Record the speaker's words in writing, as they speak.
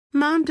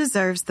Mom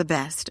deserves the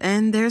best,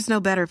 and there's no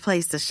better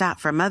place to shop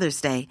for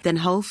Mother's Day than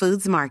Whole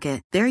Foods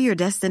Market. They're your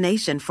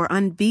destination for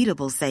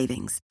unbeatable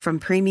savings, from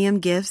premium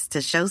gifts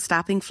to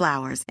show-stopping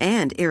flowers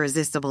and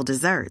irresistible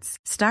desserts.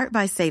 Start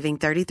by saving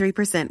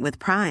 33% with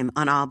Prime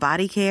on all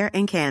body care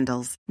and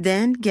candles.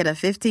 Then get a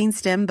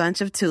 15-stem bunch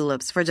of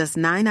tulips for just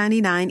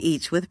 $9.99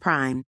 each with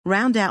Prime.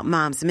 Round out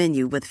Mom's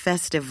menu with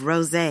festive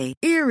rosé,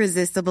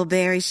 irresistible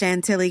berry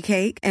chantilly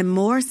cake, and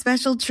more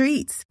special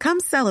treats. Come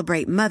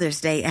celebrate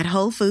Mother's Day at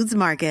Whole Foods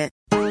Market.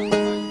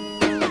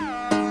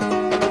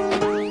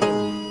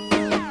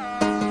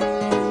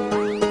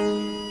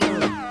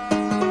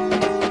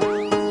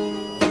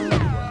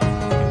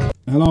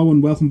 Hello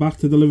and welcome back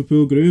to the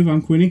Liverpool Groove.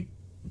 I'm Quinny.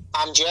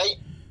 I'm Jay.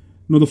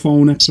 Another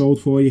phone episode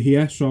for you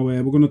here. So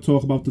we're going to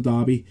talk about the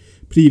derby,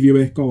 preview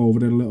it, go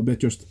over it a little bit,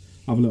 just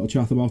have a little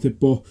chat about it.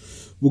 But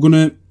we're going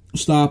to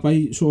start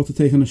by sort of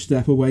taking a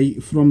step away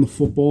from the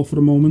football for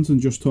a moment and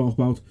just talk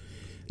about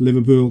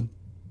Liverpool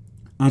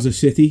as a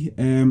city.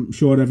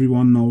 Sure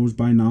everyone knows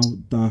by now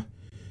that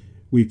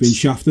we've been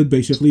shafted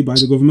basically by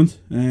the government.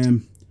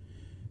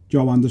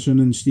 Joe Anderson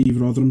and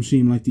Steve Rotherham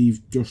seem like they've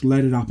just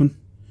let it happen,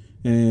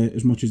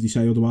 as much as they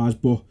say otherwise,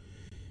 but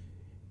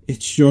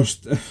it's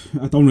just,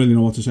 I don't really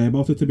know what to say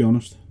about it, to be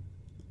honest.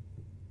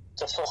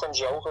 It's a fucking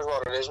joke is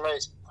what it is,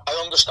 mate.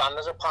 I understand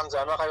there's a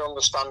pandemic, I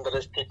understand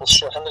there's people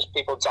sick and there's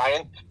people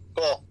dying,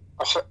 but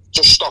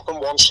just stopping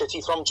one city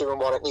from doing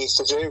what it needs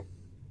to do,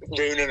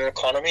 ruining an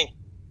economy,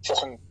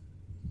 fucking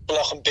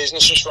blocking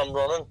businesses from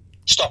running,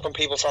 stopping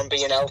people from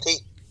being healthy,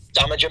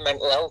 damaging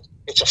mental health.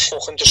 It's a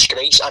fucking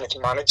disgrace, and it's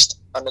managed,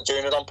 and they're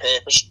doing it on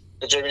purpose.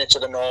 They're doing it to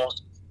the north,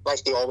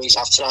 like they always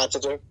have tried to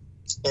do.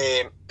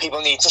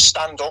 People need to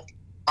stand up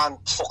and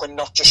fucking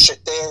not just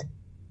sit there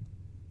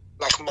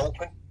like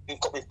moping.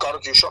 We've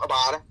got to do something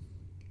about it.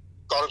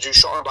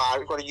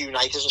 We've got to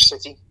unite as a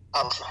city,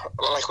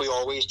 like we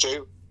always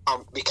do.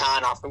 And we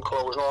can't have them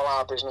closing all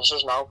our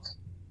businesses now.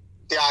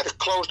 They either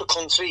close the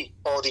country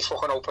or they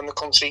fucking open the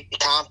country. You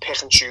can't pick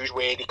and choose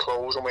where they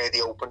close and where they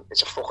open.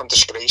 It's a fucking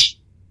disgrace.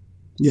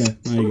 Yeah,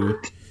 I agree.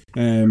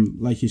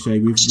 Like you say,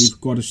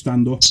 we've got to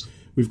stand up.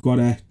 We've got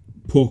to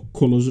put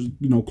colours,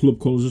 club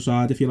colours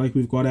aside, if you like.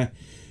 We've got to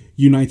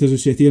unite as a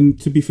city.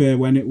 And to be fair,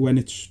 when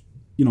it's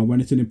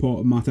an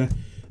important matter,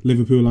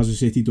 Liverpool as a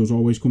city does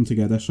always come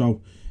together.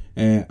 So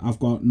I've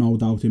got no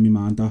doubt in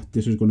my mind that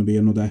this is going to be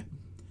another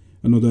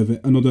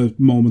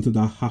moment of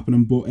that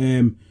happening. But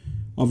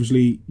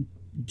obviously,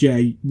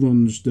 Jay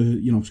runs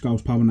the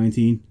Scouse Power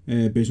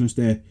 19 business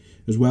there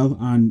as well,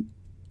 and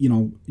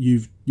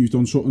you've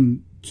done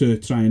something to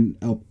try and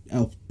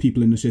help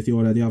people in the city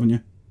already, haven't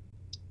you?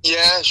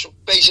 Yeah, so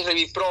basically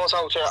we've brought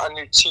out a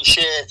new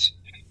T-shirt.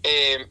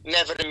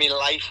 Never in my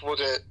life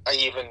would I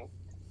even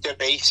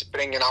debate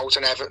bringing out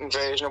an Everton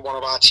version of one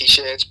of our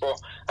T-shirts, but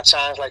at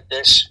times like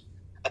this,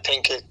 I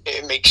think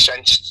it makes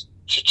sense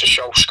to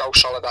show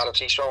Scouse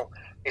solidarity. So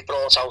we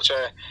brought out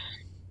a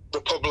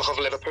Republic of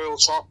Liverpool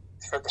top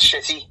for the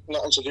city,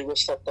 nothing to do with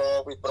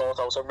football. We brought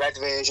out a red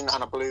version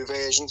and a blue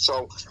version,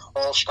 so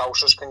all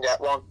Scousers can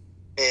get one.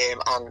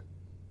 And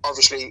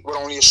obviously, we're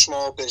only a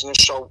small business,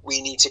 so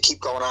we need to keep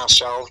going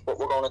ourselves, but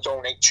we're going to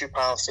donate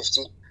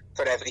 £2.50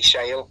 for every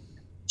sale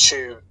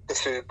to the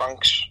food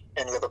banks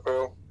in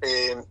Liverpool.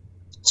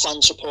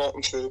 Fan support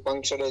and food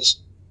banks it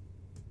is.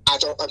 I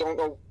don't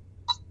know.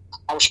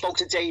 I spoke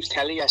to Dave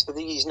Kelly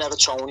yesterday. He's an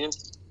Evertonian,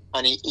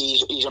 and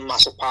he's a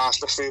massive part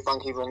of the food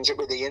bank. He runs it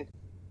with Ian.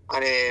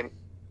 And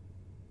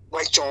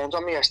what dawned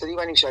on me yesterday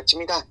when he said to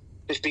me that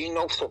there's been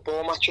no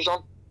football matches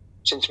on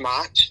since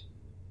March,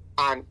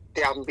 and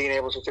they haven't been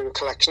able to do a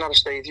collection at a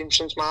stadium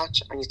since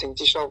March. And you think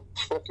to yourself,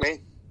 fuck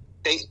me.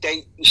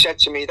 He said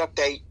to me that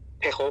they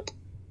pick up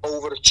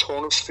over a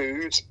ton of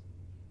food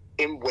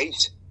in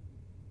weight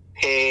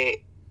per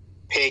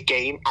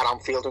game at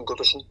Anfield and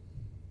Goodison,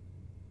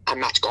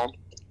 and that's gone.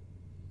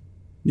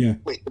 Yeah,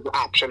 which is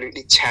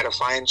absolutely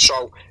terrifying.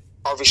 So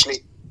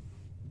obviously,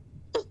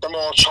 the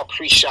more tops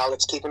we sell,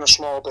 it's keeping a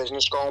small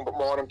business going. But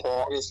more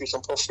importantly, if we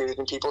can put food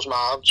in people's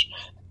mouths,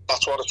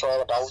 that's what it's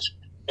all about.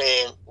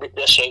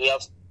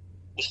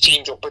 We've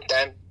teamed up with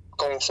them.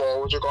 Going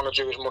forward, we're going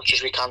to do as much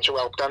as we can to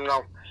help them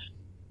now.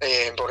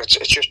 But it's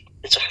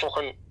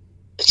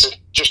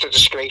just a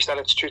disgrace that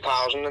it's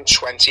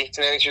 2020, it's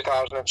nearly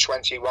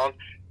 2021.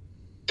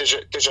 There's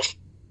a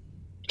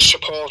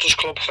supporters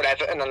club for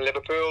Everton and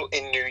Liverpool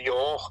in New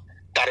York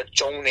that are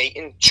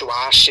donating to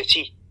our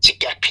city to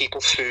get people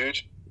food.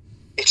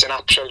 It's an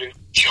absolute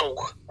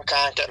joke. I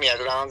can't get my head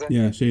around it.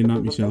 Yeah, seeing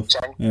that myself.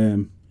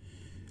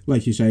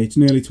 Like you say, it's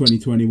nearly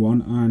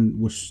 2021,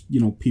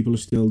 and people are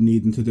still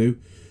needing to do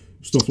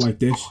stuff like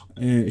this.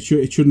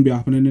 It shouldn't be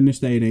happening in this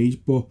day and age,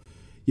 but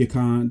you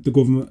can't. The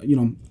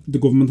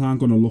government aren't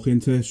going to look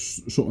into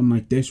something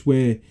like this,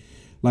 where,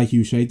 like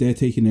you say, they're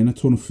taking in a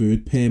ton of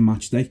food per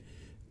match day,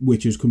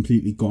 which is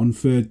completely gone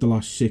for the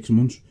last 6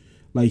 months.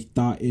 Like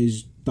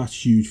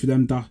that's huge for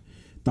them.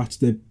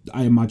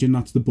 I imagine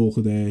that's the bulk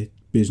of their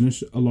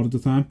business a lot of the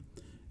time.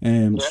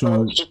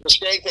 So the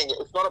scary thing,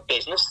 it's not a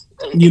business.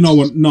 I know,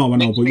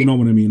 but you know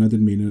what I mean. I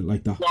didn't mean it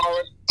like that. No,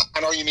 I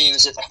know you mean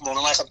as if I'm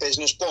running like a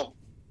business, but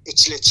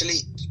it's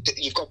literally,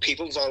 you've got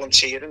people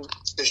volunteering,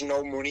 there's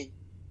no money,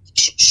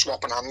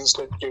 swapping hands,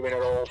 they're doing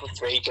it all for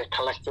free, they're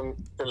collecting,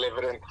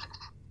 delivering,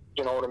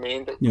 you know what I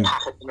mean? They're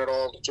packaging it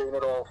all, they're doing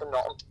it all for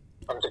nothing,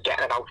 and they're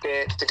getting it out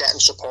there, they're getting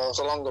support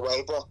along the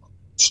way, but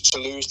to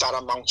lose that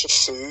amount of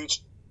food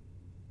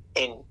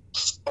in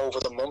over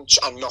the months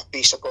and not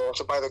be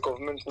supported by the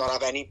government, not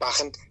have any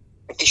backing,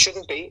 there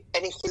shouldn't be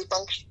any food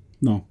banks.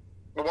 No.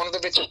 We're one of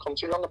the richest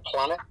countries on the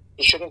planet,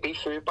 there shouldn't be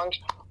food banks.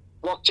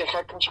 What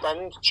dickhead can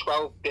spend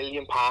 £12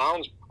 billion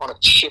on a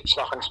shit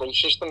stock-and-trade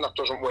system that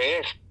doesn't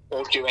work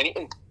or do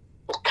anything,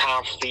 but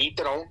can't feed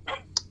their own?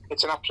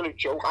 It's an absolute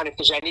joke. And if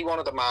there's anyone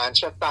of the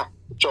mindset that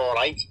it's all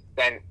right,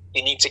 then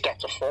you need to get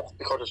the fuck,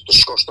 because it's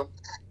disgusting.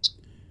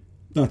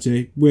 That's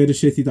it. We're the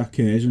city that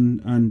cares,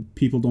 and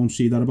people don't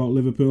see that about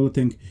Liverpool. I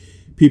think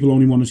people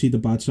only want to see the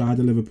bad side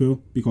of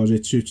Liverpool because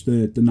it suits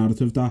the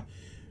narrative that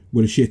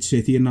we're a shit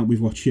city and that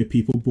we've got shit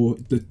people, but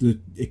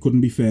it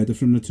couldn't be further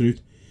from the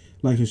truth.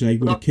 Like I say,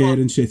 we're a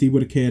caring city,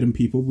 we're a caring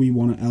people, we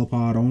want to help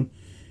our own.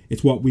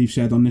 It's what we've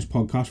said on this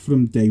podcast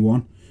from day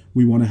one.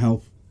 We want to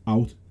help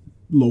out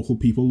local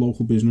people,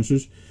 local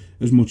businesses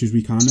as much as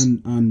we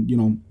can, and you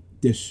know,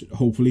 this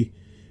hopefully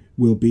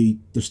will be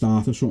the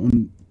start of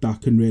something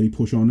that can really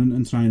push on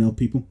and try and help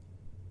people.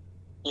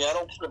 Yeah,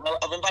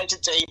 I've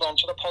invited Dave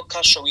onto the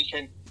podcast so he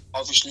can,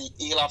 obviously,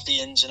 he'll have the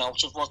ins and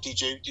outs of what they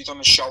do. They've done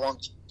a show on,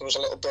 there was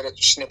a little bit of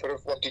snippet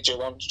of what they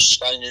do on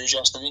Sky News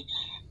yesterday.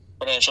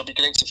 But so it'd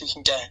be great if we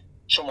can get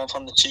someone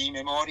from the team,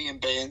 Maury and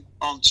Ben,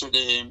 on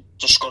to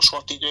discuss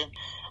what they do.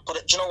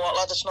 But do you know what,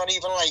 lad? It's not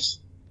even like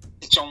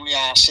it's only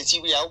our city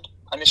we help.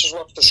 And this is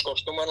what's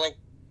disgusting when, like,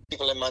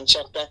 people in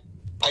Manchester,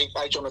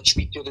 I done a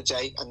tweet the other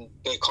day and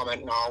they're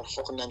commenting, oh,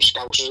 fucking them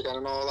Scousers again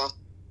and all that.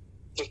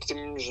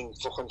 Victims and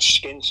fucking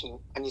skins,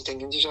 and you're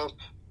thinking to yourself,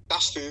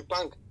 that food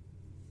bank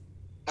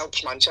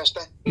helps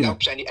Manchester. It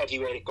helps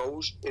everywhere it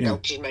goes. It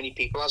helps as many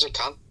people as it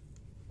can.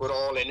 We're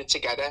all in it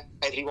together.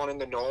 Everyone in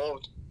the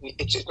north.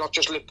 It's not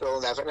just Liverpool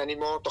and Everton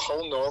anymore. The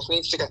whole north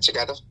needs to get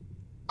together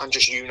and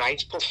just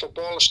unite. Put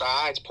football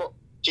aside. Put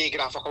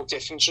geographical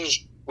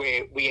differences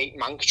where we hate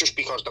Manx just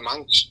because the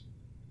Manx.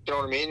 Do you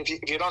know what I mean?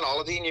 If you're on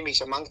holiday and you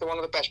meet a Manx, they're one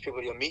of the best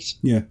people you'll meet.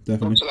 Yeah,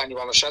 definitely. Not to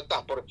anyone has said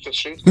that, but it's the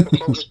truth. The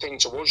closest thing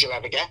to us you'll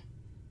ever get.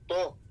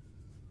 But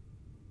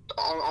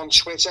on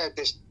Twitter,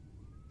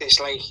 this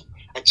like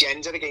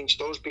agenda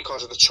against us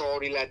because of the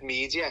Tory-led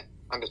media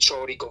and the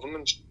Tory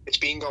government. It's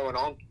been going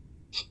on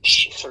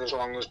for as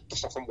long as the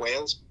fucking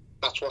Wales.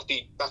 That's what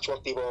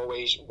they've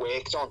always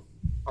worked on,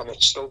 and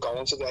it's still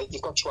going today.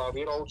 You've got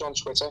 12-year-olds on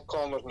Twitter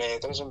calling us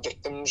murderers and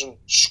victims and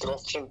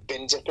scruffs and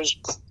bin dippers.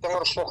 They don't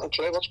got a fucking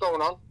clue what's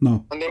going on.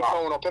 No. And they're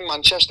growing up in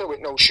Manchester with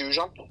no shoes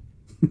on.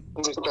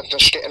 And they're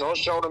skitting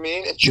us, you know what I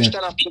mean? It's just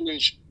an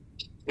absolute...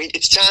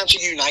 it's time to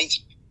unite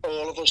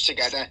all of us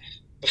together.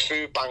 The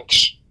food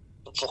banks,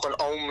 the fucking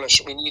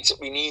homeless. We need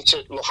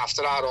to look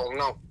after our own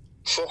now.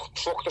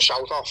 Fuck the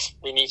south off.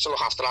 We need to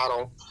look after our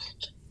own.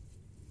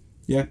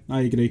 Yeah,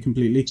 I agree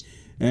completely.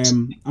 As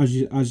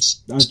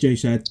Jay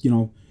said, you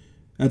know,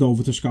 head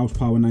over to Scouse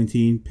Power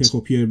 19, pick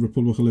up your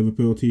Republic of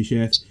Liverpool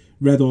t-shirt,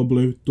 red or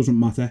blue, doesn't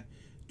matter.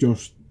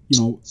 Just, you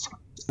know,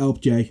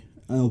 help Jay,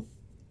 help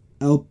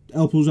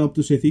us help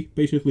the city,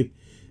 basically.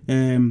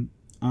 And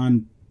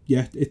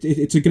yeah,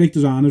 it's a great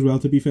design as well.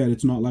 To be fair,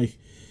 it's not like,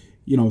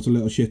 you know, it's a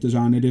little shit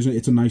design.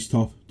 It's a nice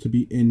top, to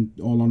be in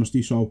all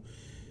honesty. So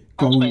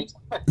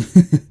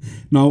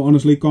no,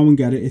 honestly, go and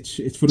get it.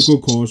 It's for a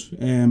good cause,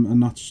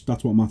 and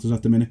that's what matters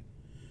at the minute.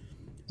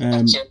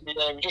 That's it.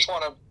 We just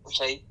want to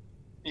say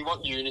we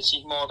want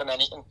unity more than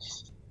anything.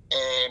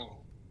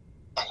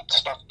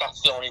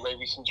 That's the only way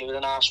we can do it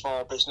in our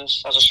small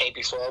business. As I said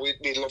before,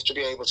 we'd love to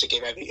be able to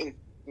give everything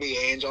we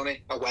earned on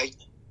it away,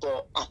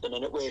 but at the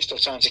minute we're still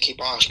trying to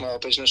keep our small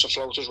business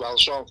afloat as well.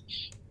 So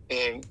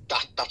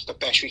that's the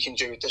best we can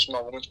do at this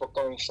moment. But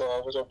going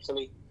forward,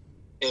 hopefully,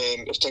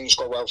 if things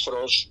go well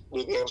for us,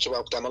 we'll be able to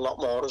help them a lot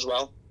more as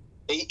well.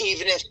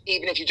 Even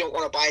if you don't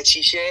want to buy a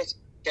t-shirt,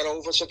 get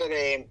over to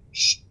the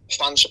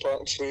Fan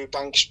Supporting Food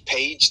Bank's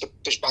page.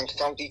 There's bank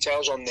account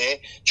details on there.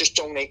 Just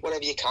donate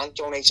whatever you can.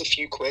 Donate a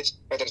few quid,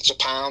 whether it's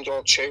 £1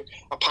 or £2.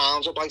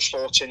 £1 will buy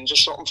 4 tins or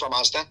something from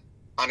Asda,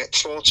 and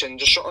 4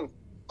 tins or something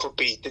could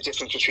be the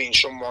difference between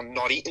someone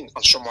not eating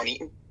and someone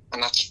eating,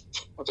 and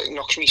it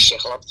knocks me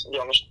sick, lad, to be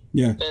honest.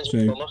 Yeah,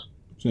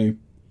 same.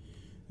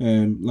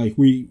 Like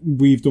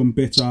we've done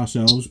bits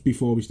ourselves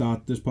before we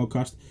started this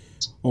podcast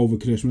over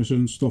Christmas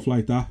and stuff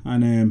like that,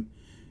 and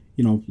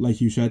you know,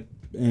 like you said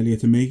earlier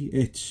to me,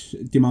 it's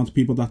the amount of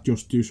people that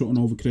just do something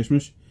over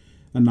Christmas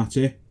and that's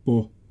it.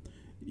 But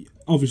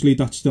obviously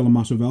that's still a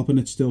massive help, and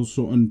it's still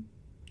something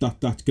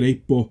that's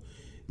great. But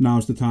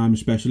now's the time,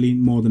 especially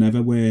more than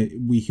ever, where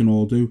we can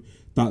all do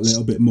that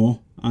little bit more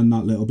and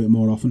that little bit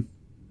more often.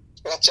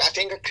 I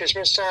think at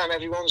Christmas time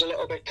everyone's a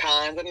little bit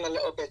kinder and a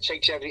little bit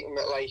takes everything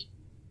that, like,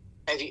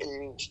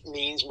 everything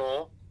means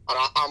more, and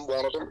I'm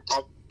one of them.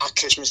 At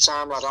Christmas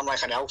time, lad, I'm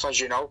like an elf, as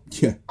you know.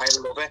 Yeah. I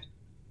love it,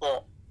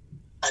 but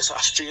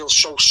I feel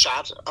so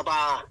sad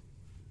about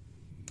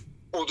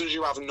others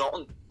who have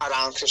nothing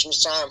around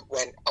Christmas time,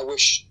 when I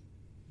wish,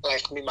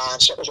 like, my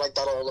mindset was like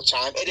that all the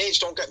time. It is,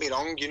 don't get me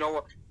wrong, you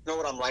know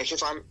what I'm like.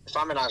 If I'm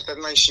in Asda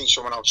and I see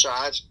someone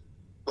outside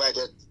where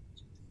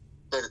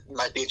there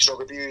might be a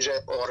drug abuser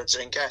or a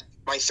drinker,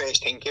 my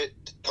first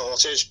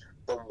thought is,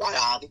 well, why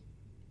are they?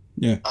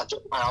 Yeah. And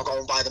I'll go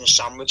and buy them a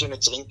sandwich and a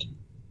drink,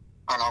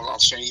 and I'll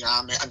say,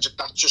 yeah, mate, and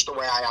that's just the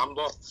way I am.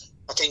 But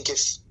I think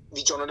if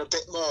we done it a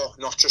bit more,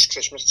 not just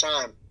Christmas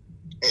time,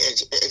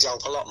 it'd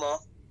help a lot more.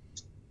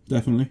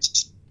 Definitely.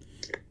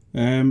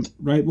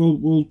 Right,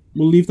 we'll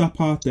leave that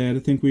part there. I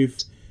think we've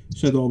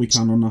said all we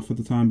can on that for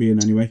the time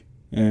being anyway.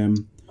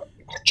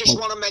 Just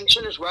want to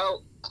mention as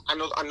well,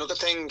 another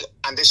thing,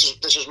 and this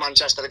is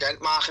Manchester again,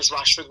 Marcus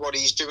Rashford, what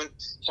he's doing,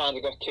 trying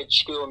to get kids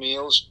school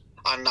meals,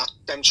 and that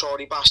them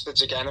Tory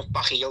bastards again have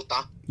backheeled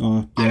that.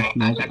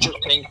 I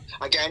just think,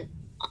 again,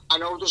 I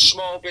know there's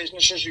small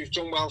businesses who've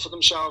done well for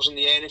themselves and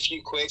they earn a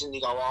few quid and they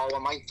go, oh, I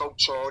might vote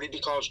Tory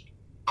because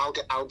I'll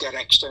get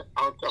extra,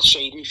 I'll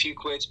save me a few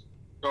quid. You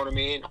know what I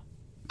mean?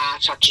 Our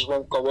taxes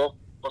won't go up,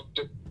 but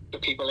the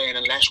people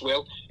earning less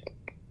will.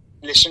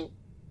 Listen,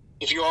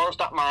 if you're of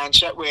that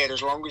mindset where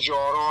as long as you're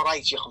all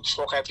right, you can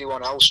fuck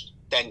everyone else,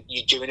 then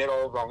you're doing it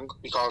all wrong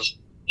because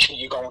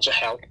you're going to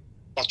hell.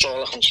 That's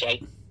all I can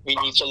say. We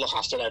need to look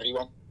after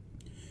everyone.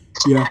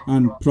 Yeah,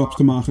 and props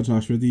to Marcus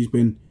Rashford. He's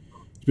been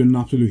an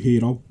absolute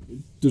hero.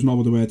 There's no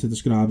other way to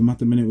describe him at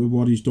the minute with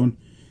what he's done,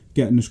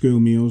 getting the school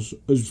meals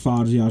as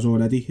far as he has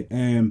already.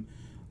 And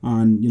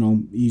you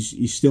know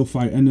he's still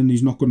fighting, and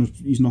he's not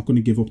gonna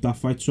give up that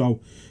fight.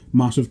 So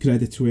massive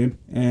credit to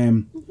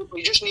him.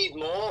 We just need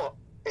more.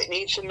 It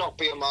needs to not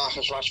be a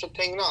Marcus Rashford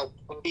thing now.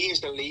 He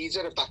is the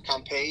leader of that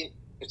campaign.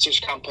 It's his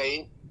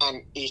campaign,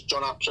 and he's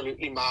done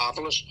absolutely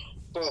marvellous.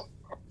 But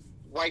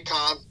why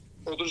can't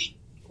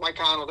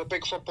other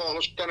big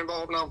footballers get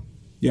involved now?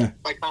 Yeah.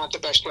 Why can't the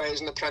best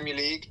players in the Premier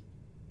League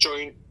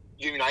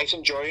unite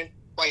and join?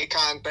 Why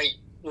can't they?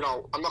 You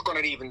know, I'm not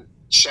going to even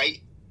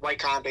say why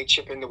can't they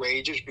chip in the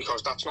wages,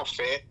 because that's not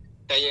fair.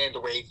 They earn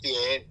the wage they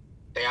earn.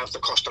 They have the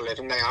cost of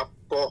living they have.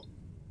 But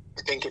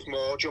I think if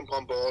more jump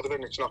on board of it,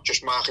 and it's not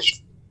just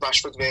Marcus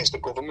Rashford versus the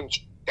government,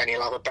 then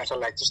he'll have a better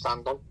leg to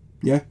stand on.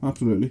 Yeah,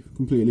 absolutely.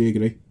 Completely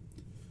agree.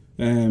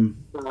 So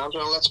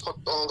let's put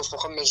all the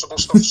fucking miserable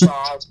stuff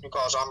aside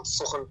because I'm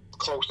fucking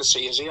close to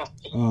tears here.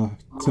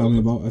 Tell me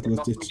about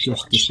it. It's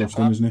just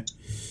disgusting, isn't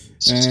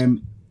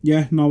it?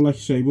 Yeah, no, like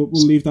you say, we'll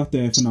leave that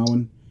there for now,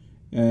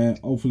 and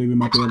hopefully we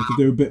might be able to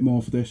do a bit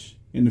more for this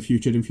in the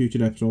future, in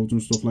future episodes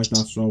and stuff like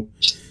that. So,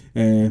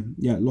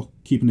 yeah, look,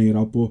 keep an ear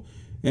out. But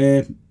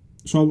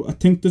so I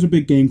think there's a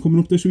big game coming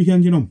up this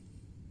weekend. You know?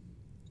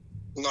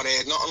 Not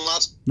heard nothing,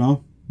 lad.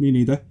 No, me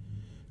neither.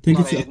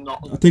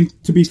 I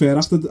think, to be fair,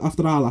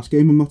 after our last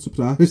game, I'm not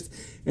surprised.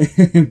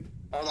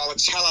 Although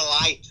it's hella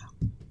lie.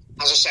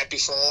 As I said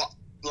before,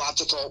 lads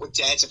I thought were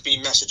dead have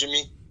been messaging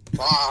me.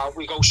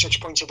 We go 6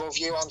 points above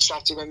you on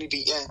Saturday when we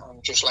beat you.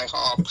 I'm just like,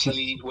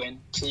 please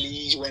win,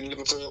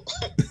 Liverpool.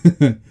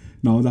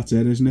 No, that's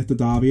it, isn't it? The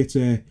derby. It's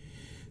the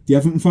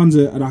Everton fans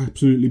are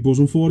absolutely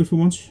buzzing for it for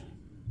once.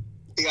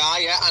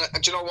 Yeah,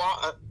 and do you know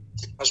what?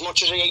 As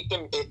much as I hate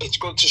them, it's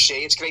good to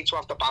see. It's great to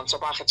have the banter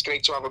back. It's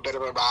great to have a bit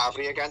of a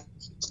rivalry again.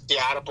 They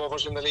are above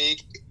us in the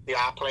league. They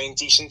are playing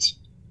decent.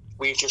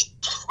 We've just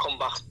come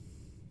back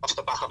off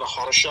the back of a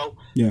horror show.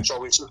 Yeah. So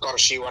we've got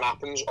to see what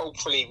happens.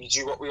 Hopefully we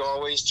do what we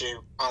always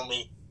do and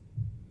we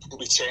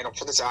turn up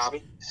for the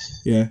derby.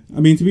 Yeah. I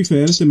mean, to be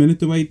fair, at the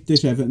minute, the way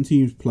this Everton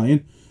team's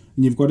playing,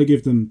 and you've got to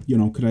give them,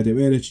 credit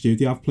where it's due.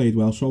 They have played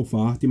well so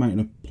far. They mightn't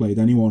have played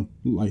anyone,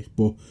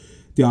 but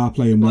they are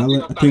playing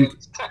well. I think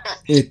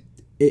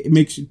it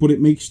makes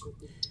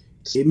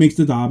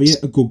the derby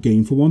a good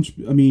game for once.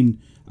 I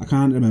mean, I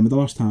can't remember the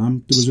last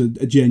time there was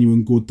a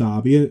genuine good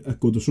derby at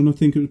Goodison. I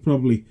think it was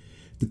probably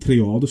the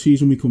 3-3 the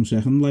season we come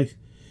second. Like,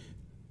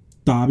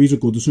 derbies at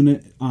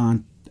Goodison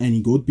aren't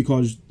any good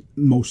because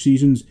most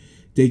seasons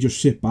they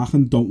just sit back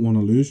and don't want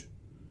to lose.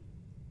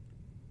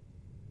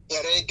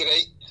 Yeah, they're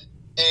great.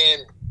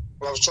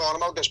 I was talking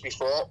about this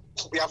before.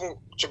 We haven't,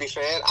 to be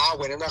fair, our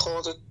winning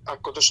record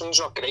at Goodison's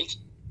not great.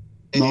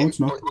 No, it's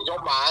not. But we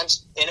don't mind.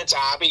 In a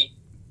derby,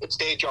 it's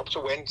their job to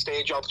win. It's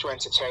their job to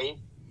entertain.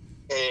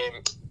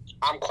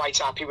 I'm quite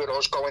happy with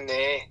us going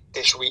there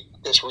this week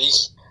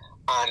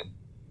and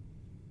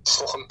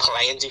fucking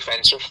playing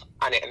defensive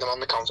and hitting them on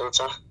the counter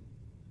attack.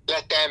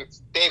 Let them.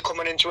 They're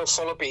coming into it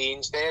full of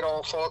beans. They're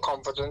all full of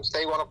confidence.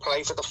 They want to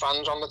play for the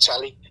fans on the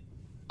telly,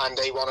 and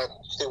they want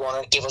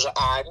to give us an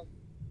iron.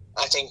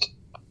 I think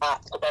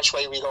the best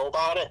way we go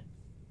about it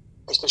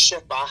is to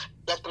sit back,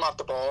 let them have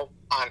the ball,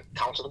 and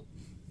counter them.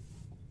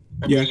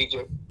 Really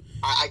do.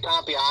 I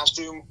can't be asked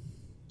doing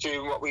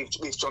what we've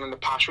done in the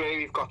past, where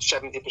we've got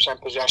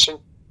 70% possession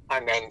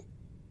and then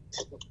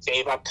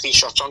they've had 3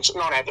 shots on.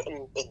 Not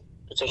Everton in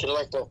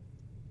particular, but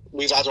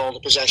we've had all the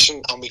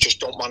possession and we just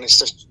don't manage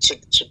to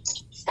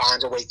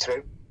find a way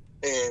through.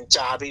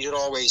 Derbies are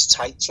always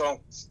tight, so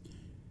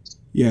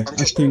yeah, I'm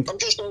just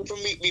hoping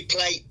we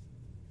play.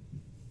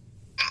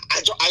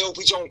 I hope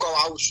we don't go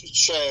out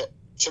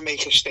to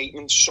make a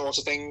statement sort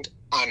of thing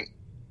and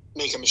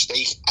make a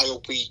mistake. I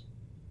hope we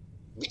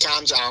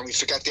calm down, we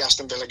forget the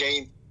Aston Villa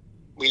game,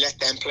 we let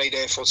them play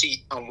their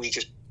footy, and we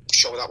just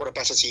show that we're a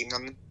better team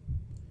than them.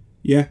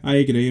 Yeah, I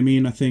agree. I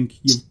mean, I think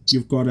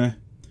you've got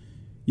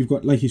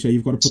like you say,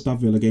 you've got to put that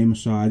Villa game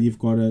aside. You've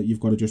got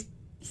to just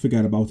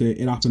forget about it.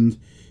 It happened.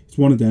 It's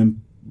one of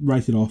them.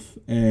 Write it off.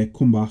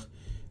 Come back.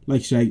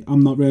 Like you say,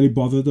 I'm not really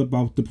bothered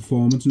about the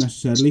performance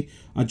necessarily.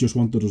 I just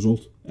want the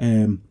result.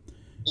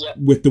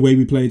 With the way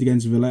we played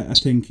against Villa, I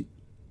think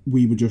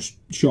we were just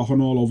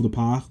shocking all over the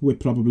park, with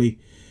probably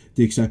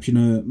the exception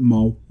of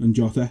Mo and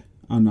Jota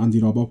and Andy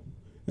Robbo.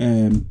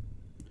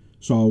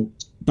 So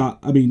that,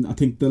 I mean, I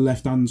think the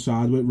left-hand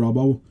side with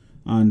Robbo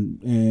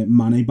and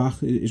Mane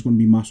back is going to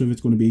be massive.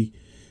 It's going to be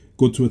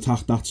good to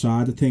attack that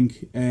side, I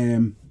think.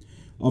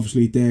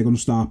 Obviously, they're going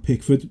to start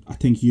Pickford. I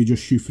think you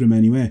just shoot for him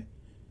anyway.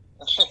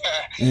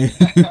 And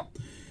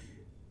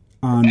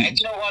do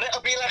you know what?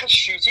 It'll be like a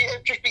shooting.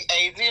 It'll just be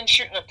Adrian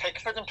shooting at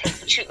Pickford and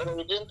Pickford shooting at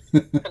Adrian.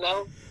 You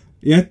know?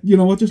 Yeah, you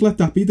know what? Just let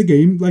that be the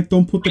game. Like,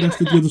 don't put the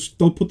rest of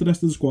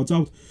the squads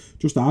out.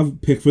 Just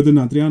have Pickford and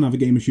Adrian have a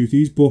game of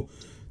shooties. But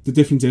the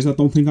difference is, I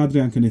don't think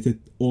Adrian can hit it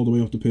all the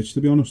way up the pitch,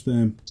 to be honest. I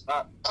know.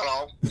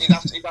 He'd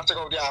have to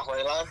go the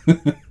halfway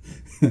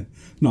line.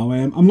 No,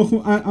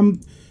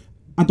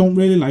 I don't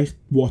really like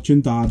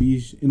watching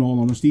derbies, in all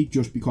honesty,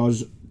 just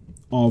because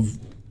of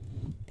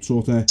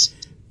that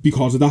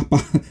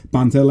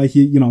banter. Like,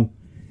 you know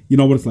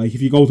what it's like.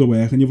 If you go to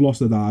work and you've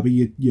lost a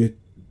derby, you're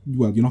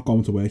not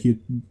going to work. You're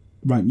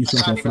writing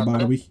yourself off for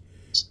about a week.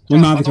 Well,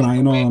 neither can I,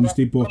 in all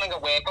honesty. But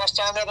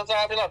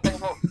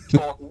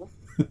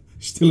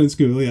still in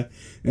school, yeah.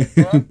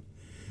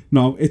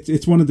 No,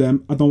 it's one of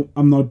them.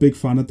 I'm not a big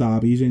fan of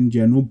derbies in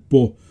general,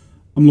 but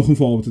I'm looking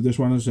forward to this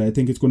one. As I say, I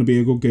think it's going to be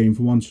a good game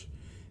for once.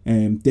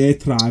 They're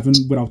thriving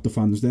without the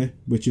fans there,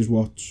 which is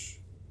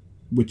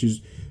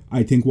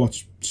I think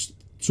what's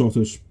sort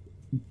of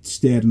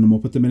stirring them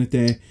up at the minute.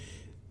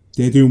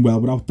 They're doing well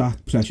without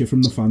that pressure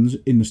from the fans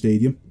in the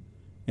stadium.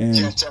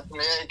 Yeah, definitely,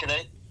 I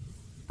agree.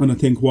 And I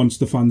think once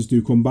the fans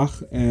do come back,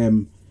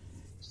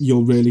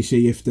 you'll really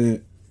see if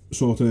they're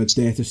sort of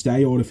there to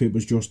stay, or if it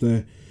was just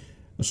a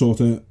sort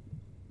of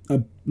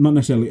not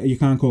necessarily, you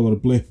can't call it a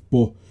blip,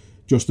 but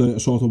just a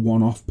sort of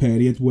one-off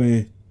period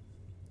where,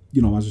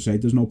 you know, as I say,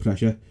 there's no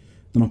pressure.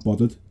 They're not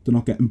bothered. They're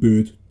not getting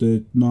booed.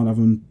 They're not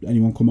having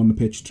anyone come on the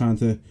pitch trying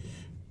to,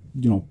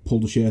 you know, pull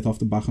the shirt off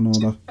the back and all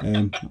that.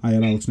 I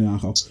had Alex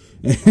Nyako.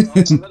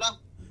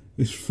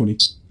 It's funny.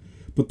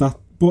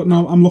 But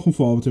no, I'm looking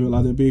forward to it,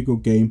 lad. It'll be a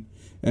good game.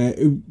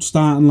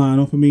 Starting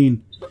line-up, I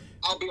mean...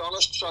 I'll be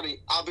honest.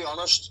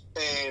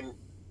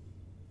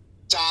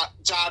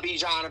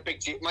 Derbies aren't a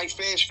big deal. My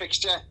first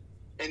fixture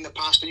in the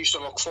past I used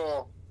to look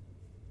for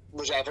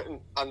was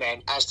Everton, and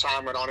then as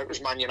time went on, it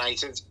was Man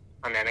United,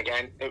 and then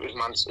again it was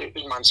Man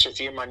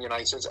City and Man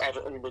United.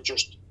 Everton were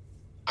just.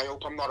 I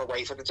hope I'm not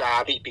away for the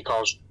derby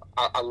because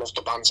I love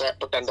the banter,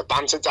 but then the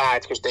banter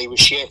died because they were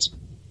shit.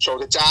 So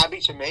the derby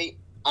to me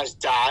has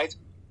died.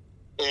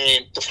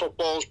 The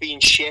football's been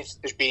shit.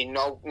 There's been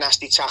no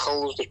nasty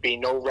tackles. There's been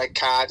no red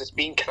cards. It's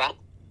been crap.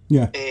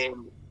 Yeah.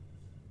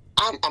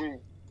 I'm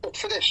up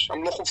for this.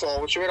 I'm looking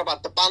forward to it. I've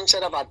had the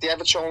banter. I've had the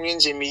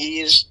Evertonians in my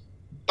ears.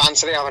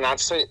 Banter I haven't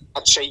had for,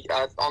 I'd say,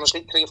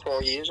 honestly, 3 or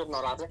 4 years I've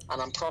not had it,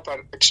 and I'm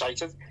proper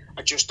excited.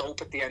 I just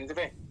hope at the end of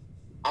it,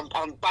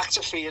 I'm back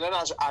to feeling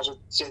as I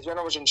did when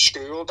I was in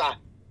school, that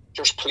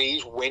just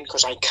please win,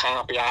 because I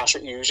can't be arsed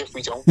with yous if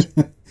we don't.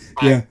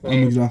 Yeah,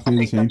 I'm exactly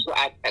the same.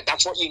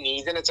 That's what you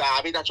need in a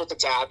derby. That's what the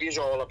derby is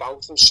all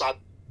about. And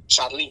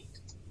sadly,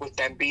 with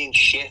them being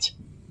shit,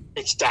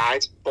 it's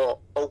died. But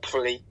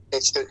hopefully,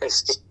 it's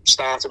the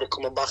start of it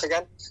coming back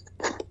again.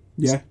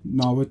 Yeah,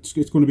 no, it's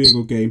going to be a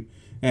good game.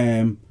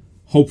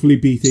 Hopefully,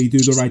 BT do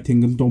the right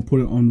thing and don't put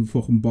it on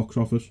fucking box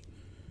office.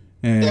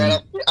 Yeah,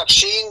 I've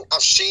seen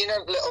a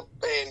little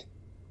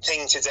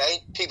thing today.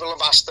 People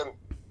have asked them.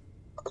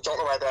 I don't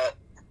know whether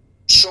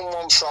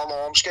someone from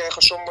Ormskirk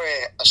or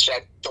somewhere has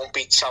said, don't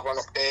be travelling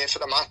up there for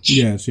the match.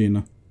 Yeah, I've seen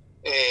that.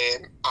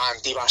 And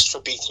they've asked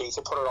for BT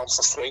to put it on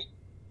for free,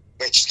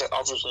 which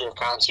obviously I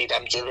can't see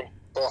them doing.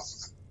 But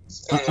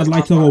I'd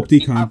like to hope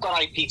they can. I've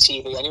got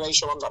IPTV anyway,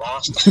 so I'm not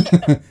asked.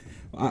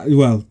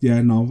 Well,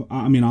 yeah, no.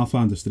 I mean, I'll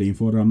find a stream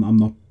for it. I'm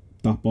not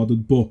that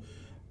bothered. But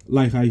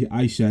like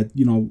I said,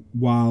 you know,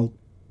 while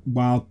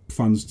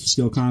fans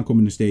still can't come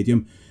in the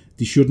stadium,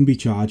 they shouldn't be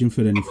charging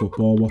for any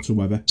football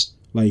whatsoever.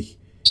 Like,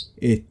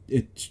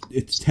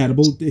 it's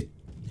terrible. You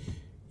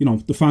know,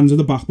 the fans are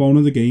the backbone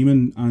of the game,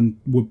 and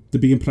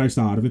they're being priced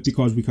out of it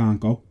because we can't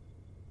go.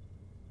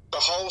 The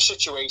whole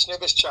situation of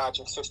this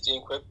charging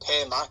 £15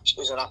 per match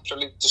is an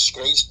absolute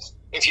disgrace.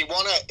 If you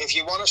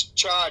wanna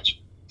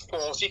charge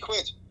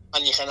 £40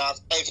 and you can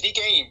have every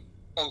game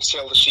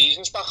until the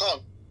season's back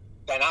on,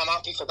 then I'm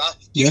happy for that.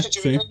 You used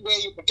to do it where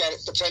you could get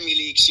the Premier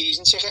League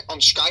season ticket on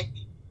Sky.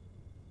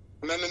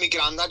 Remember, my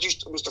granddad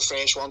was the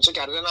first one to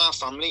get it in our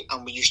family,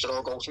 and we used to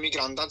all go to my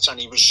granddad's, and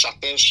he was sat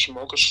there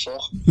smug as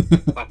fuck.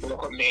 Like,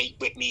 look at me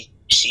with me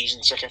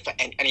season ticket,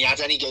 and he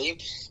had any game.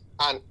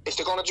 And if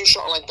they're going to do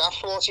something like that,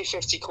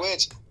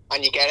 £40-50,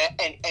 and you get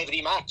it in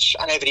every match,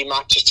 and every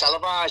match is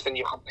televised, and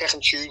you can pick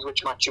and choose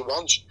which match you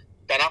want,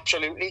 then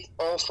absolutely,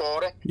 all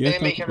for it. Yeah,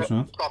 they're making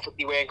a profit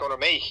they weren't going to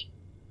make,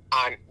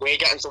 and we're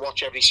getting to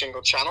watch every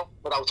single channel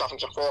without having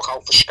to fork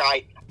out for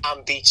Sky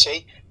and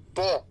BT.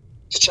 But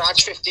to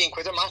charge 15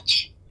 quid a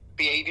match,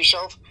 behave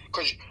yourself,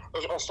 because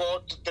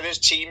there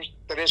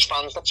is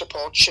fans that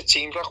support shit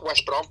teams like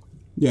West Brom.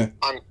 Yeah.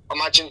 And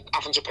imagine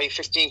having to pay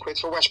 15 quid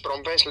for West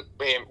Brom versus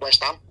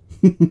West Ham.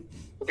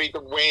 It'd be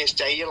the worst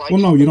day of your life.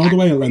 Well, no, you know the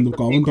way it'll end up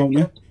going, don't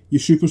you? Your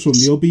Super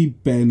Sunday will be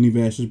Burnley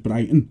versus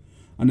Brighton,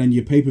 and then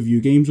your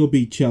pay-per-view games will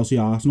be Chelsea,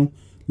 Arsenal,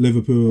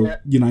 Liverpool,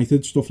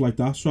 United, stuff like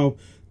that. So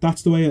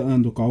that's the way it'll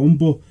end up going.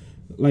 But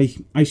like,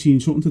 I seen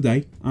something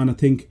today, and I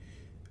think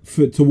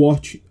to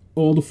watch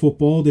all the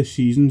football this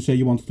season, say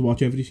you wanted to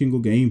watch every single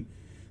game,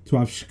 to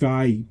have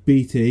Sky,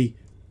 BT,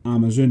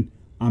 Amazon,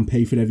 and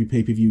pay for every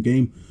pay-per-view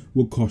game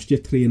would cost you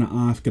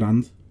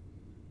 $3,500.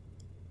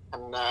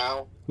 And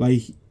now,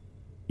 like,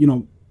 you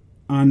know,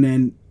 and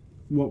then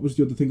what was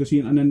the other thing I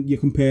seen? And then you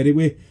compare it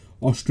with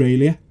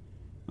Australia,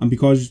 and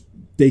because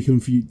they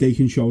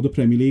can show the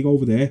Premier League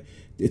over there,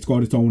 it's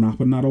got its own app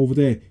and that over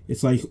there.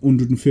 It's like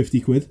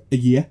 150 quid a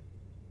year.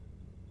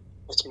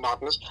 It's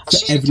madness.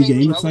 For every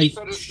game, it's like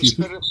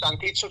stupid.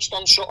 Sankey touched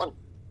on something.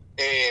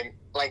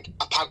 Like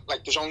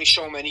there's only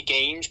so many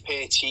games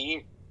per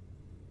team.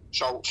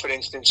 So, for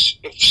instance,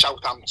 if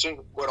Southampton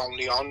were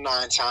only on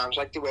 9 times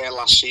like they were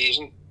last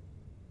season,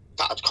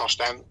 that'd cost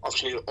them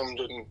obviously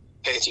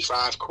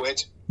 135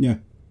 quid. Yeah.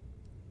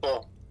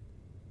 But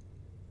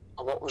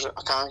what was it?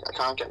 I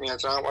can't get my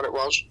head around what it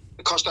was.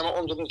 It cost them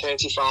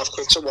 135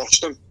 quid to watch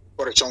them,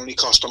 but it's only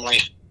cost them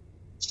like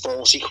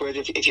 40 quid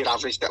if you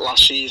averaged it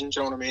last season.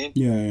 Do you know what I mean?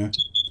 Yeah.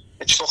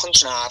 It's fucking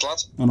snarl,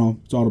 lad. I know,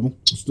 it's horrible.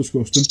 It's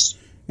disgusting.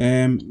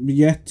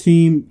 Yeah,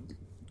 team,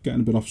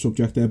 getting a bit off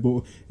subject there,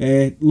 but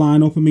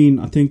line-up, I mean,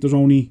 I think there's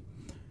only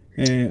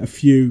a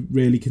few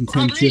really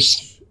contentious...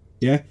 Dalglish.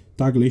 Yeah,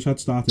 Dalglish had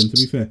starting, to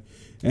be fair.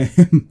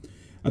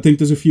 I think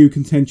there's a few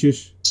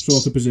contentious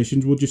sort of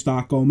positions. Would you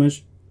start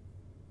Gomez?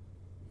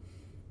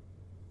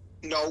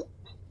 No.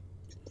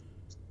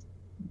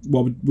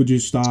 What would you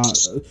start?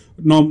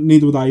 No,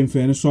 neither would I, in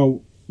fairness.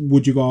 So,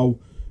 would you go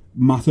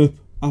Matip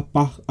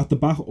at the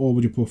back, or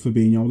would you put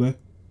Fabinho there?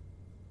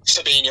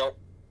 Fabinho.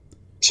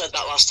 Said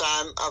that last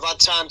time. I've had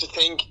time to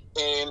think.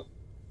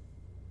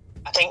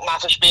 I think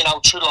Matip's been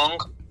out too long.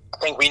 I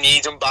think we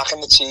need him back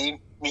in the team.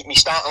 Me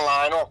starting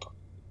lineup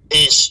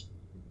is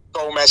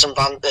Gomez and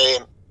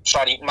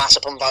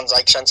Matip and Van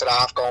Dijk centre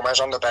half. Gomez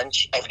on the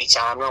bench every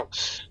time now.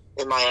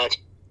 In my head.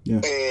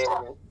 Yeah.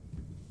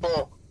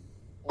 But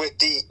with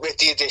the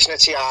addition of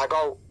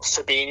Thiago,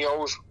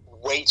 Fabinho's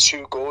way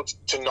too good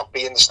to not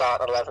be in the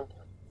starting 11.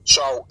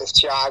 So if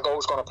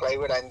Thiago's going to play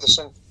with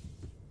Henderson,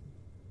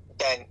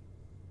 then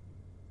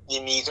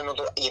you need an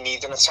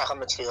attacking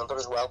midfielder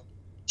as well.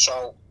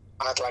 So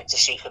I'd like to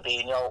see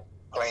Fabinho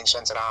playing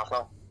centre half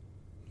now.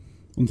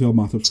 Until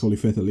Matip's fully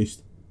fit, at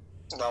least.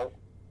 No,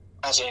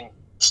 as in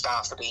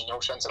start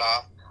Fabinho centre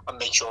half and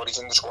make sure he's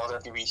in the squad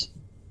every week,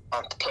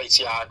 and play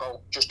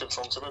Thiago just in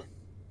front of him,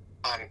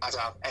 and I'd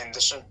have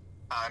Henderson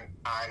and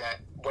either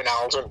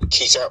Wijnaldum,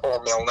 Keita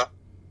or Milner.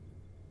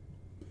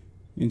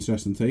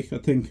 Interesting take. I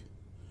don't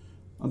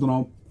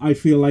know. I'm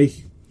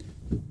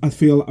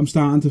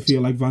starting to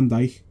feel like Van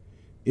Dijk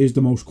is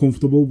the most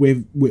comfortable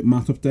with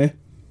Matip there.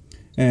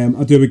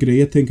 I do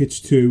agree. I think it's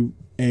too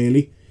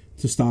early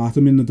to start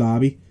him in the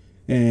derby.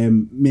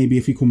 Maybe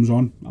if he comes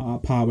on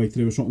partway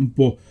through or something,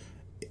 but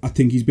I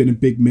think he's been a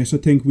big miss. I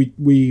think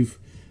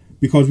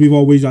because we've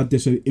always had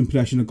this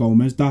impression of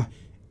Gomez that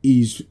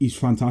he's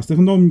fantastic.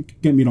 And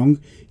don't get me wrong,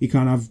 he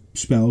can have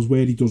spells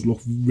where he does look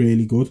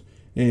really good.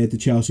 The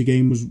Chelsea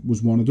game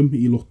was one of them.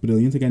 He looked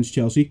brilliant against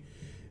Chelsea.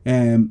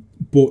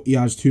 But he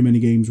has too many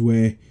games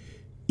where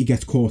he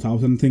gets caught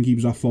out, and I think he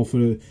was at fault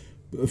for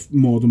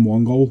more than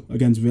one goal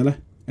against Villa.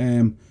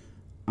 And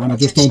I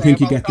just don't think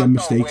you get them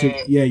mistakes.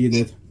 Yeah, you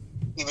did.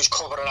 He was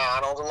covering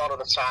Arnold a lot of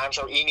the time,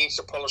 so he needs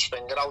to pull his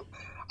finger out.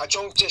 I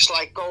don't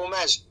dislike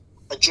Gomez.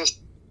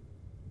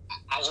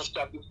 As I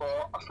said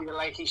before, I feel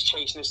like he's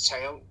chasing his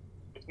tail.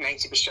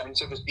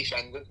 90% of his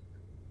defending.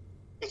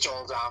 It's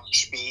all down to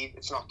speed.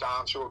 It's not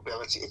down to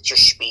ability. It's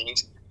just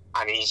speed.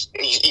 And he's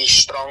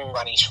strong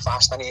and he's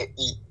fast and he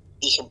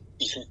can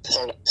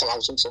pull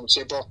out in front of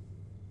you. But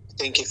I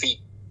think if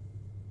he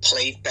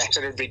played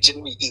better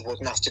originally, he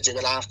wouldn't have to do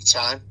it half the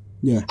time.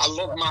 Yeah. I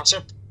love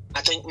Matip.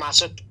 I think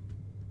Matip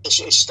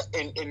is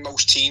in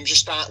most teams you're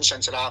starting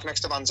centre half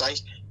next to Van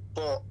Dijk.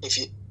 But if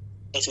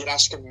you're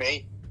asking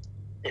me,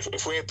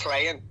 if we're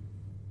playing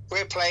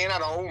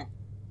at home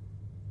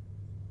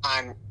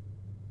and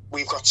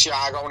we've got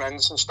Thiago and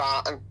Henderson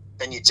starting,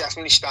 then you're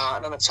definitely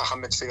starting an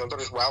attacking midfielder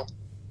as well.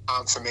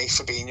 And for me,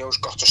 Fabinho's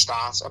got to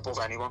start above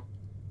anyone.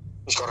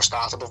 He's got to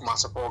start above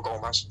Matip or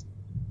Gomez.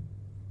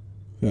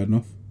 Fair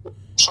enough.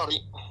 Sorry.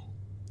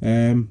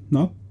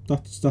 No,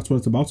 that's what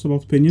it's about. It's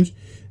about opinions.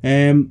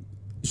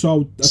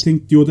 So I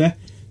think the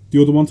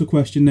other one to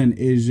question then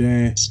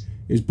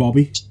is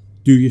Bobby.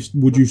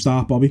 Would you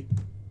start Bobby?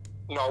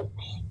 No.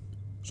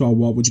 So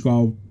what would you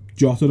go?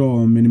 Jota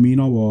or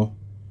Minamino or?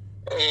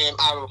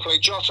 I would play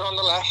Jota on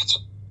the left,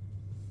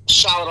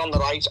 Salah on the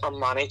right, and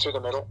Mane through the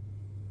middle.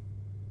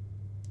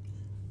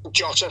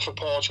 Jota for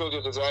Portugal the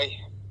other day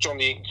done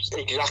the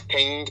exact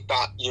thing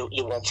that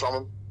you want from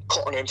him,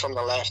 cutting in from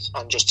the left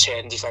and just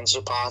tearing defences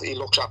apart. He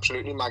looks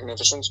absolutely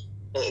magnificent.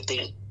 It'd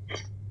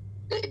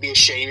be a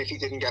shame if he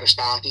didn't get a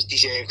start. He's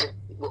deserved it.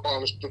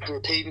 Honest, the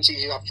appearances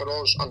he's had for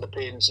us and the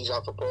appearances he's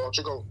had for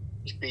Portugal,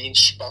 he's been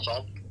spot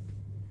on.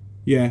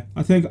 Yeah,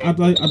 I think I'd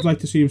like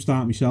to see him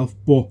start myself,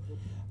 but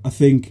I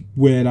think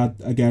where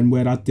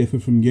I'd differ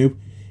from you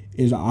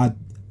is I'd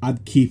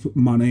keep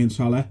Mane and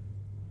Salah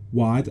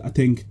wide. I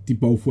think they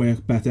both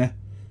work better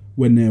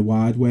when they're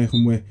wide,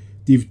 working with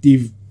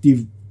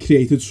they've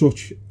created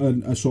such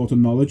a sort of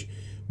knowledge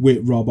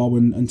with Robbo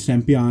and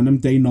sent behind them.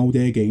 They know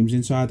their games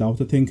inside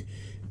out. I think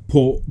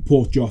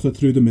put Jota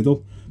through the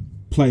middle,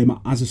 play him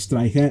as a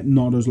striker,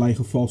 not as like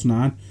a false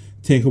nine,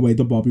 take away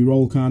the Bobby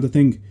role kind of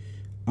thing,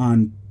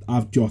 and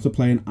have Jota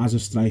playing as a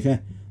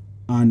striker,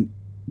 and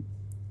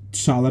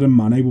Salah and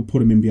Mane will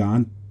put him in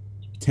behind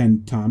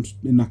 10 times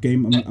in that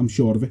game. I'm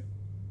sure of it.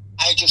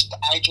 I just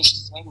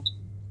think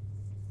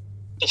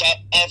if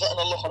Everton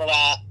are looking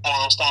at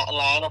our starting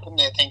line-up and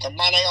they're thinking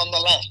Mane on the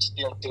left,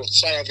 they'll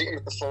say everything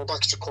with the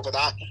fullbacks to cover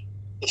that.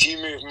 If you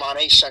move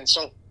Mane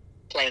central,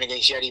 playing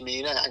against Yerry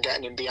Mina and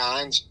getting him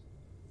behind,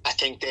 I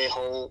think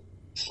they'll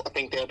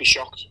be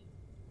shocked.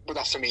 But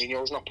that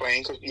Firmino's not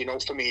playing, because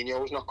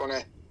Firmino's not going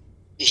to.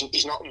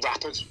 He's not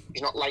rapid.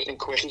 He's not light and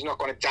quick. He's not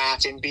going to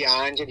dart in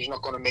behind you. He's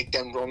not going to make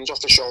them runs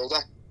off the shoulder.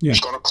 Yeah. He's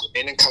going to come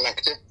in and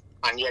collect it.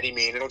 And Yerry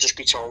Mina will just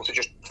be told to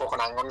just fucking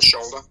hang on his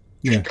shoulder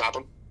and grab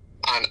him.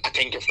 And I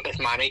think if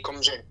Mane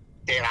comes in,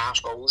 their ass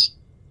goes.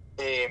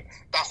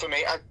 That for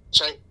me, I'd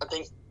say, I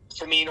think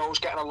Firmino's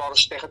getting a lot of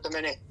stick at the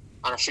minute,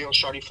 and I feel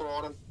sorry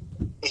for him.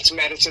 It's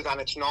merited and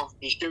it's not.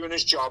 He's doing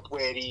his job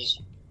where he's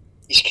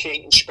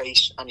creating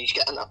space and he's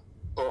getting that.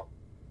 But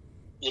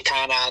you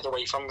can't hide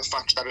away from the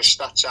fact that his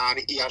stats are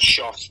he has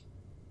shot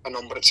a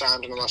number of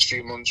times in the last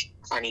few months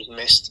and he's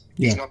missed.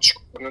 Yeah. He's not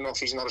scoring enough,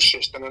 he's not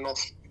assisting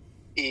enough,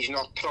 he's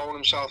not throwing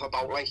himself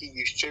about like he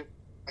used to.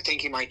 I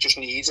think he might just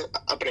need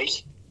a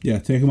break. Yeah,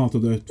 take him out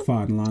of the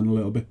firing line a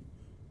little bit.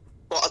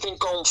 But I think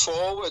going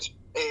forward,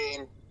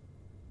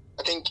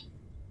 I think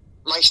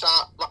my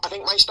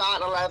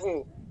starting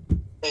 11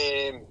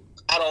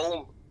 at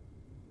home,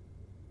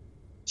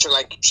 so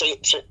like say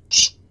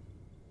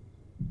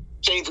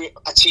if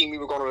a team we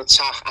were going to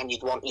attack and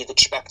you'd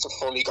expect to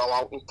fully go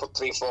out and put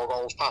 3 or 4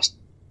 goals past,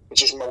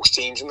 which is most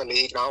teams in the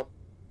league now.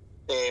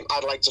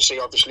 I'd like to see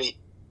obviously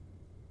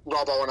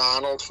Robbo and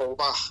Arnold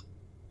fullback,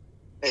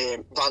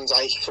 Van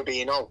Dijk,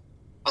 Fabinho.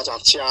 I'd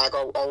have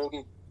Thiago,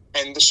 Oden,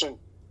 Henderson.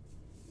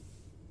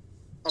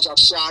 I'd have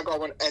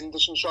Thiago and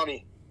Henderson,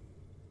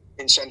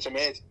 in centre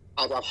mid.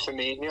 I'd have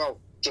Firmino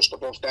just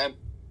above them,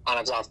 and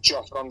I'd have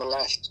Jota on the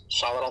left,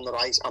 Salah on the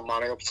right, and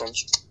Mane up front.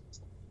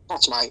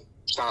 That's my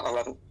starting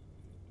 11.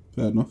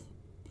 Fair enough.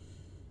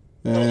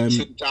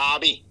 For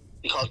Derby,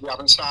 because we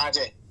haven't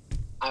started,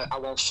 I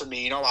want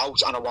Firmino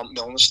out and I want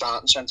Milner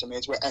starting centre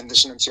mid with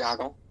Henderson and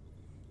Thiago.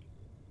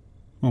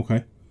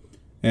 Okay.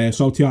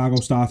 So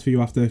Thiago starts for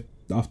you after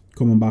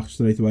coming back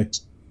straight away?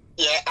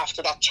 Yeah,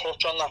 after that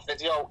touch on that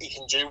video, he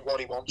can do what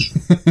he wants.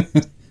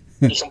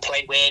 He can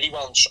play where he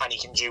wants and he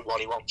can do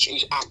what he wants.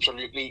 He's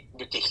absolutely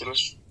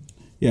ridiculous.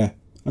 Yeah,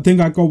 I think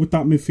I'd go with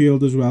that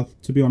midfield as well,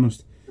 to be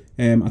honest.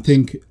 I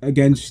think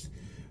against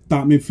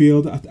that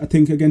midfield, I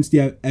think against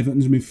the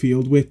Everton's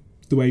midfield with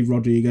the way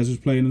Rodriguez is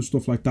playing and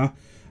stuff like that,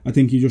 I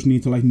think you just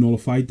need to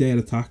nullify their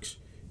attacks.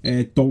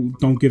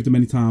 Don't give them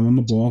any time on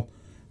the ball,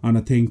 and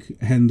I think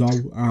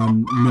Hendo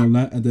and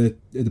Milner are the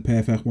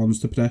perfect ones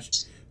to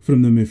press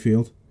from the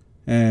midfield.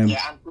 And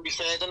to be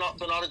fair, they're not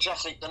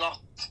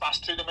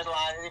fast through the middle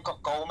line. They've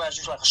got Gomez,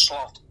 who's like a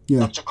slot.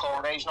 Dr.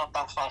 Corey's not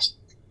that fast.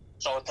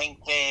 So I think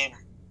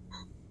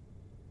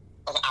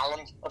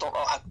Alan, I don't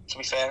know. To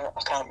be fair,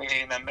 I can't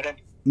really remember him.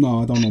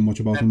 No, I don't know much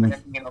about him.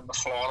 Being on the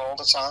floor all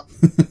the time.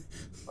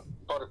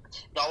 But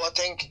no, I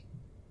think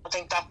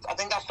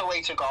that's the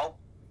way to go.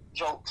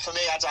 So for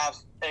me, I'd have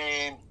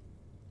Van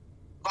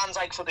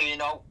Dijk,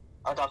 Fabinho.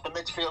 I'd have the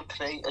midfield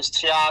 3 as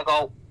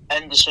Thiago,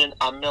 Henderson,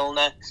 and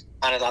Milner,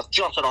 and I'd have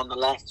Jota on the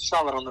left,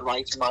 Salah on the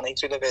right, and Mane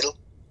through the middle.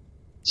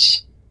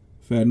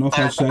 Fair enough.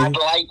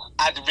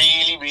 I'd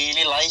really,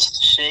 really like to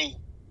see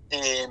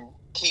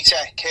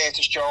Keita,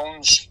 Curtis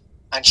Jones,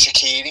 and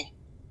Shaqiri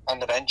on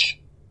the bench.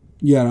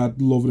 Yeah,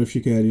 I'd love it if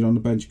Shaqiri's on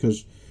the bench,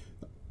 because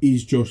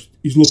he's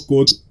looked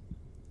good.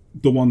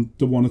 The one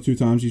or two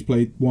times he's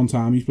played,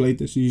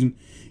 this season,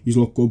 he's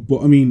looked good.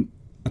 But I mean,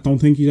 I don't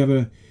think he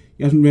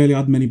hasn't really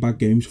had many bad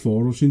games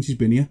for us since he's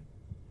been here.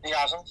 He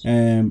hasn't.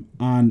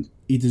 And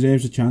he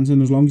deserves a chance,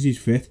 and as long as he's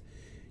fit,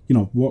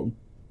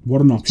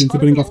 what an option to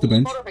bring off the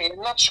bench. He's got to be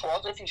in that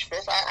squad if he's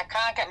fit. I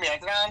can't get my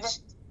head around it.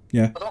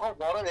 Yeah. I don't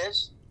know what it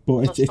is.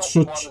 But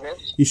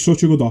he's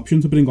such a good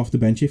option to bring off the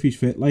bench if he's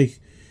fit. Like,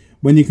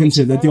 when you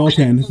consider the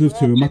alternative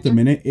to him at the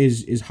minute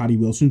is Harry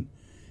Wilson.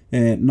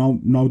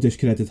 No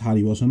discredit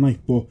Harry Wilson,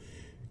 but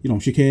you know,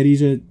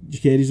 Shaqiri's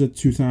a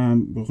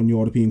 2-time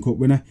European Cup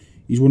winner.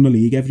 He's won the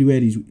league everywhere.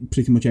 He's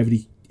pretty much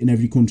in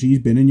every country he's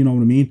been in. You know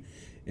what I mean?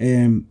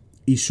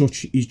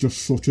 He's just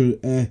such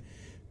a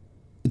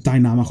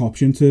dynamic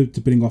option to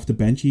bring off the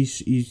bench.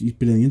 He's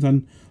brilliant,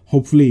 and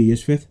hopefully he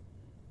is fit.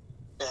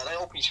 Yeah, I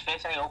hope he's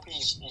fit. I hope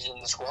he's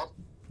in the squad.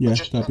 Yeah,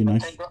 that'd be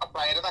nice. I think a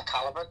player of that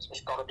calibre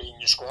has got to be in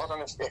your squad,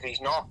 and if he's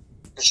not,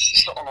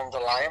 there's something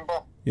underlying.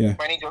 But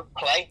when he does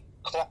play,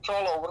 clocks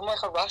all over him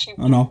like a rash.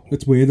 I know,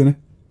 it's weird, isn't it?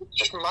 It's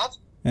just mad.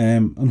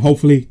 And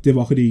hopefully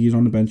Divock Origi is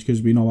on the bench,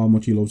 because we know how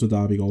much he loves a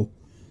derby goal.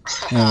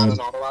 I don't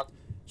know that.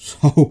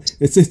 So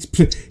it's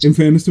in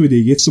fairness to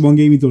Origi, it's the one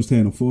game he does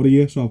turn up for a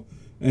year. So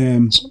I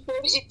think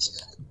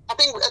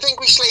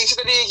we slated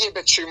Origi a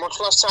bit too much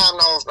last time.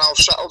 Now I've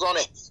settled on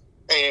it.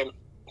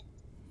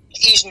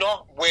 He's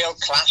not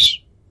world class.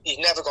 He's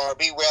never going to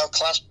be world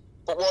class.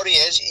 But what he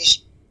is,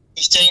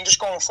 he's dangerous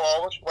going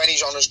forward when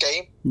he's on his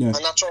game. Yeah. And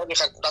that's what you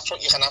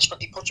can ask.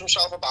 But he puts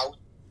himself about.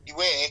 He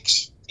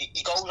works.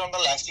 He goes on the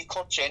left. He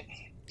cuts in.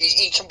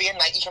 He can be an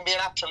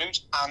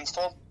absolute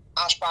handful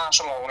as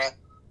Barcelona.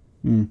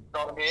 You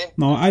know what I mean?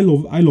 No, I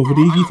love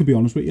Origi, to be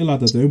honest with you,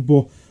 lad. I do,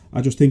 but I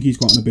just think he's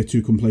gotten a bit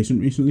too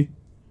complacent recently.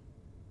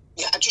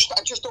 Yeah, I just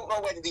don't know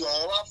whether they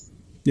all have.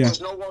 Yeah.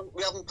 There's no one.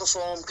 We haven't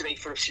performed great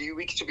for a few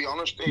weeks, to be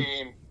honest.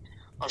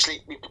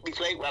 Obviously, we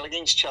played well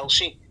against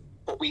Chelsea,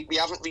 but we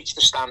haven't reached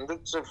the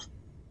standards of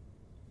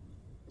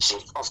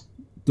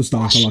the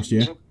start of last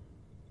year.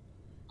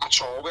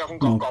 At all, we haven't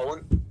got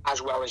going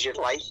as well as you'd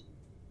like. You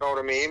know what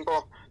I mean?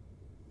 But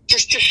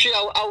just see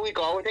how we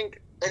go. I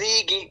think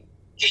Origi,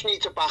 just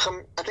need to back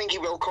him. I think he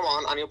will come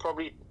on, and he'll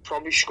probably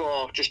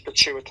score just the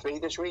 2 or 3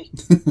 this week.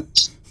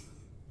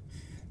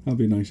 That'd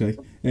be nice, eh?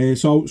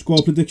 So,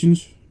 score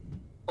predictions?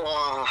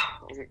 I'm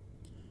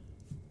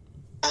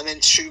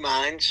in two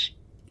minds.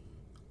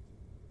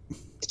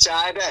 It's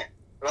either,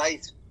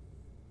 right,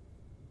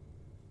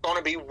 going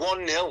to be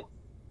 1-0,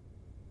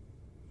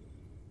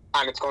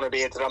 and it's going to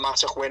be a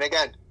dramatic win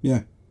again.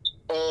 Yeah.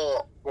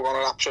 Or we're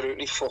going to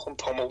absolutely fucking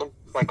pummel them,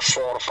 like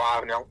 4 or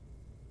 5-0.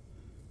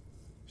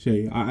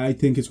 See, I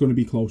think it's going to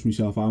be close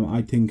myself.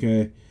 I think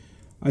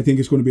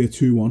it's going to be a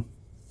 2-1.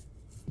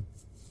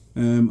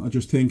 I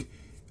just think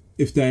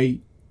if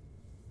they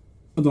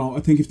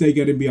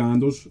get in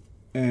behind us,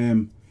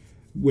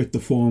 with the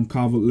form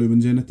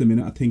Calvert-Lewin's in at the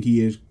minute, I think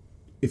he is.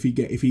 If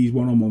he's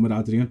 1-on-1 with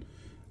Adrian,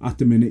 at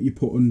the minute you're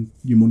putting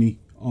your money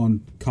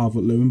on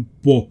Calvert-Lewin,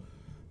 but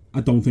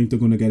I don't think they're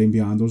going to get in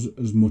behind us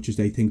as much as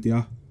they think they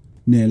are.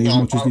 Nearly as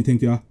much as they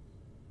think they are.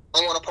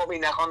 I'm going to put my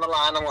neck on the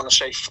line. I'm going to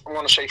say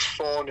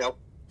 4-0.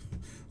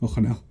 Oh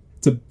hell!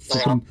 It's a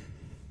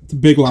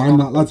big line,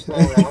 that lad.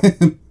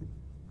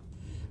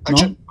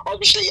 No?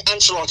 Obviously,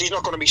 Ancelotti's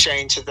not going to be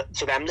saying to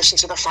them, listen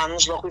to the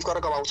fans, look, we've got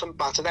to go out and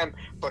batter them.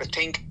 But I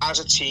think, as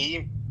a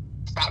team,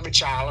 that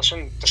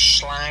Richarlison, the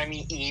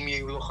slimy,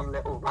 emu-looking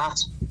little rat,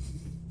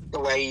 the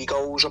way he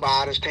goes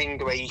about his thing,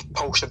 the way he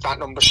posted that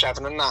number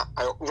 7 and that,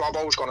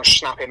 Robbo's going to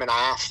snap him in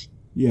half.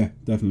 Yeah,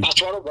 definitely.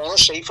 That's what I want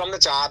to see from the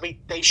derby.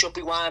 They should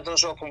be winding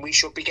us up, and we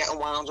should be getting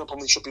wound up, and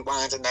we should be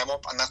winding them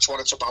up, and that's what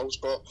it's about.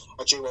 But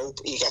I do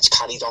hope he gets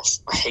carried off.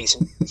 I hate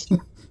him. I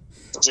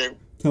do.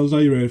 Tell us how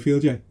you really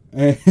feel, Jay.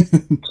 I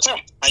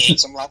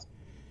hate him, lad.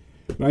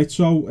 Right,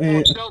 so...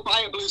 Don't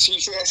buy a blue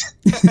t-shirt.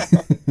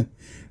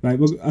 Right,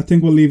 well, I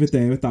think we'll leave it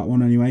there with that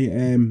one anyway.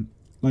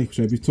 Like I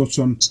said, we touched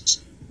on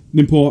an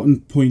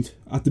important point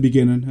at the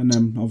beginning, and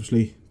then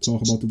obviously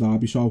talk about the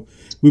derby. So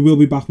we will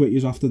be back with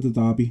you after the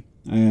derby.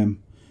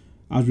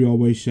 As we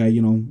always say,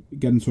 you know,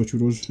 get in touch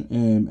with us.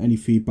 Any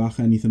feedback,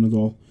 anything at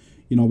all,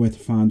 you know where to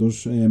find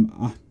us.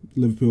 At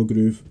Liverpool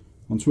Groove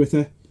on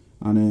Twitter,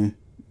 and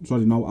at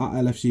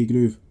LFC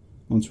Groove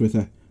on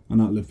Twitter,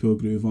 and at Liverpool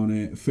Groove on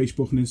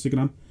Facebook and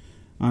Instagram.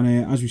 And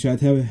as we said,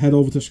 head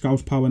over to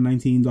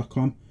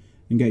scousepower19.com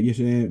and get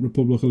your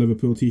Republic of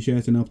Liverpool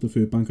t-shirt and help the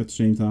food bank at the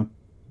same time.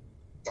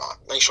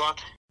 Nice one.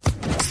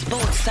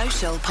 Sports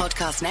Social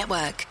Podcast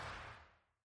Network.